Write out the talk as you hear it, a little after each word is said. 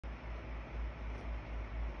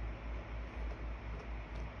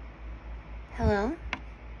Hello?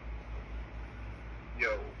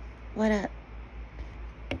 Yo. What up?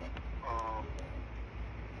 Are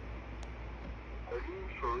you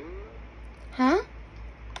for real? Huh?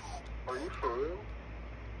 Are you for real?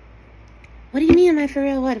 What do you mean, am I for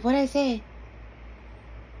real? What'd I say?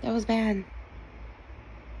 That was bad.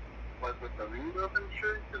 Like with the meetup and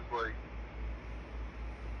shit? Cause like,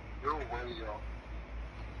 you're way off.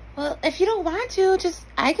 Well, if you don't want to,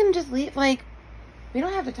 I can just leave. Like, we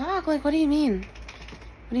don't have to talk. Like, what do you mean?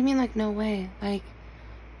 What do you mean, like, no way? Like,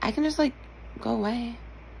 I can just, like, go away.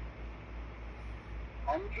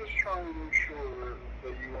 I'm just trying to make sure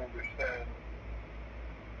that you understand,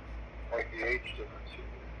 like, the age difference here.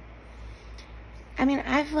 I mean,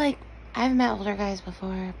 I've met older guys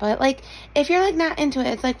before, but, like, if you're, like, not into it,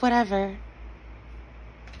 it's, like, whatever.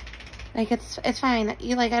 Like, it's fine. I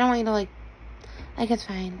don't want you to, like, it's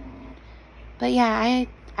fine. But, yeah,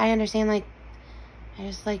 I understand, like, I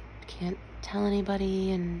just, like, can't tell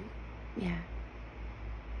anybody, and, yeah.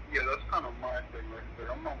 Yeah, that's kind of my thing, like,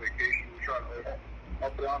 I'm on vacation, I'm trying to, like, I'll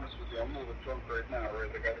be honest with you, I'm a little drunk right now, right?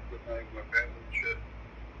 Like, I got a good night with my family and shit.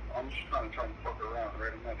 I'm just trying to fuck around,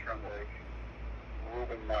 right? I'm not trying to, like,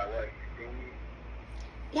 ruin my life, you feel me?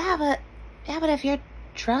 Yeah, but if you're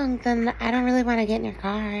drunk, then I don't really want to get in your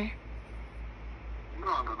car. No,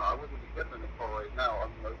 I wouldn't be getting in the car right now. I'm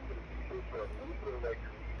like, going to be here for a minute or like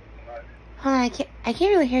tonight. Hold on, I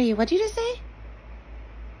can't really hear you. What'd you just say?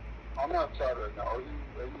 I'm outside right now. Are you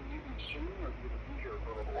leaving soon or are you going to be here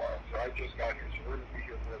for a little while? So I just got here, so we're going to be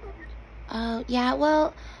here for a little week. Oh, yeah,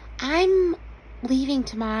 well, I'm leaving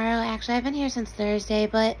tomorrow. Actually, I've been here since Thursday,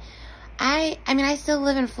 but I mean, I still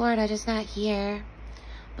live in Florida, just not here.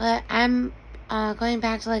 But I'm going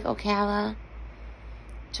back to, like, Ocala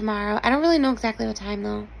tomorrow. I don't really know exactly what time,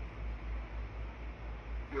 though.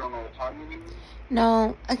 You don't know what time you're leaving?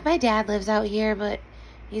 No, like, my dad lives out here, but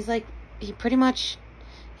he's, like, he pretty much,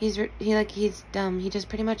 he's dumb. He just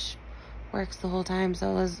pretty much works the whole time,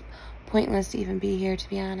 so it was pointless to even be here, to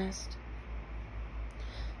be honest.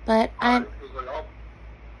 But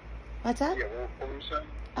What's up? Yeah, what were you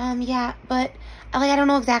saying? Yeah, but, like, I don't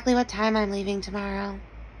know exactly what time I'm leaving tomorrow.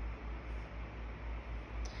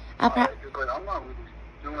 Like, I'm not really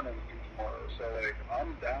doing anything tomorrow, so, like,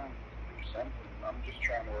 I'm down to do something. I'm just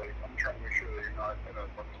trying to, like, make sure that you're not going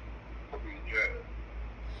to put me in jail.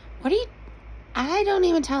 I don't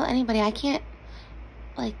even tell anybody. I can't,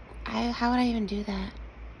 like, how would I even do that?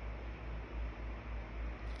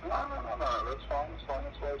 No, that's fine.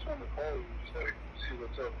 That's why I just wanted to call you, just, like, see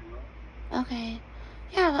what's up, you know? Okay.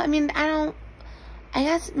 Yeah, well, I mean, I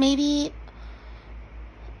guess maybe,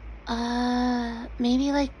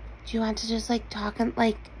 like, do you want to just, like, talk and,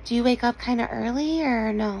 like, do you wake up kind of early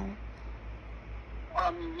or no? I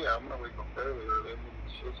mean, yeah, I'm gonna wake up fairly early. I mean,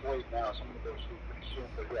 it's late now, so I'm gonna go to sleep pretty soon,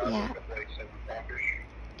 but yeah, I wake up like 7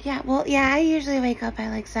 o'clock-ish. Yeah, well, yeah, I usually wake up at,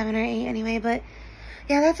 like, 7 or 8 anyway, but,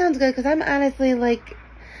 yeah, that sounds good, because I'm honestly, like,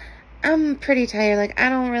 I'm pretty tired. Like, I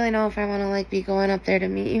don't really know if I want to, like, be going up there to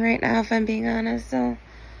meet you right now, if I'm being honest, so,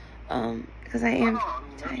 because I am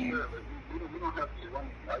tired. We don't have to do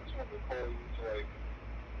anything. I just wanted to call you to, like,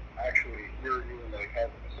 actually hear you and, like, have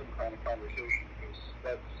some kind of conversation, because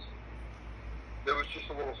that was just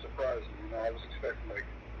a little surprising, you know? I was expecting, like,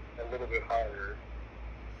 a little bit higher.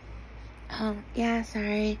 Oh, yeah,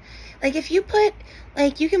 sorry. Like, if you put,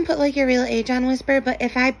 like, you can put, like, your real age on Whisper, but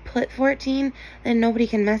if I put 14, then nobody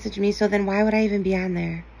can message me, so then why would I even be on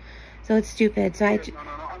there? So it's stupid, so I mean,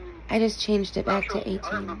 I just changed it back to 18.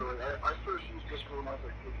 I remember, I first used Whisper when I was,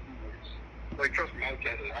 like, 15 years. Like, trust me, I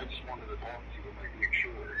get it. I just wanted to talk to you and, like, make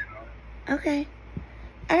sure, you know? Okay.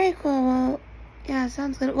 Alright, cool. Well, yeah,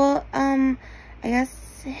 sounds good. Well, I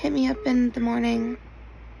guess hit me up in the morning.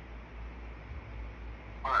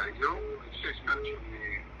 Alright, you know, it's 6 minutes from me,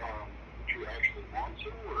 would you actually want to,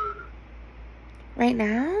 or? Right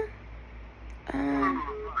now? No,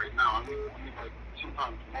 right now. I mean, like,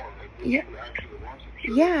 sometime tomorrow, like, would you actually want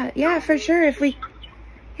to? Yeah, for sure.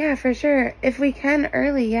 Yeah, for sure. If we can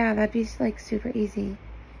early, yeah, that'd be, like, super easy.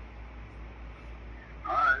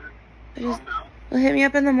 Alright. Well, hit me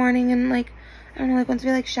up in the morning and, like, I don't know, like, once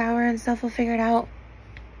we, like, shower and stuff, we'll figure it out.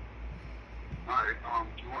 Alright,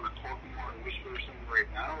 do you want to talk more and whisper something right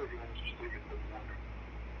now, or do you want to just leave it till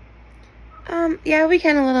the morning? Yeah, we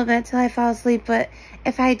can a little bit till I fall asleep, but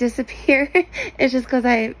if I disappear, it's just because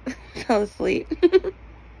I fell asleep. Oh, yeah,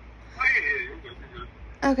 you're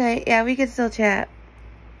good. Okay, yeah, we can still chat.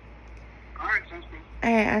 Alright, sounds good.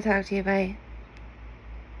 Alright, I'll talk to you, bye.